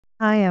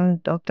Hi, I'm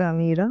Dr.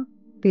 Ameera,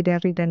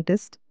 pediatric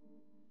dentist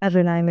at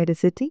Renai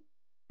Medicity.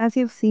 As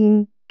you've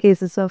seen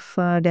cases of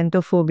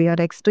dentophobia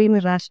or extreme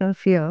irrational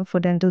fear for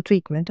dental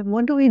treatment,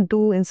 what do we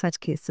do in such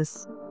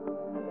cases?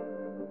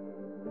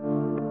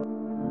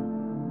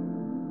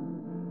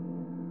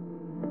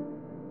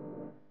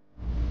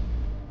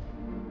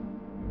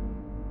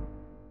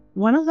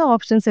 One of the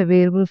options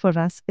available for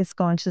us is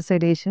conscious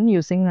sedation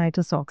using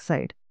nitrous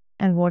oxide.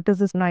 And what does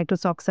this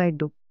nitrous oxide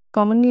do?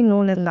 Commonly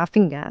known as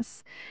laughing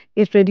gas,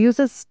 it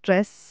reduces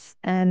stress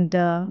and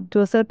to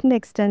a certain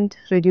extent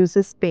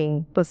reduces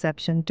pain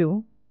perception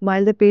too,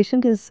 while the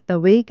patient is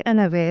awake and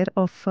aware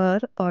of her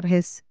or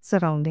his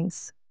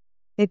surroundings.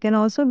 It can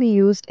also be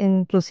used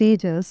in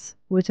procedures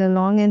which are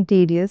long and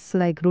tedious,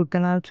 like root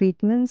canal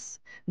treatments,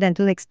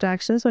 dental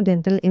extractions, or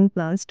dental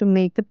implants to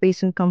make the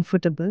patient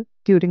comfortable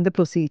during the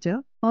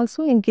procedure.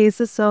 Also, in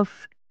cases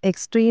of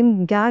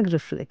extreme gag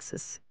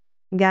reflexes,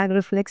 gag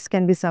reflex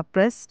can be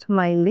suppressed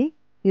mildly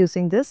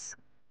using this,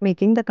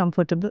 making the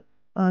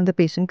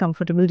patient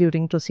comfortable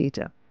during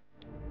procedure.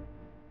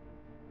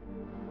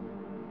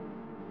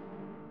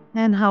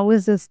 And how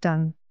is this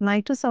done?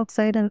 Nitrous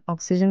oxide and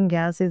oxygen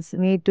gas is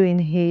made to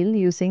inhale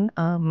using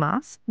a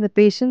mask. The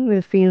patient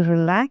will feel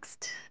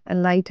relaxed, a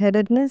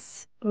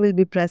lightheadedness will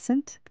be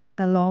present,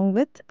 along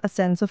with a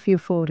sense of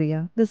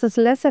euphoria. This is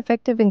less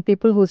effective in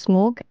people who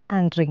smoke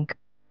and drink.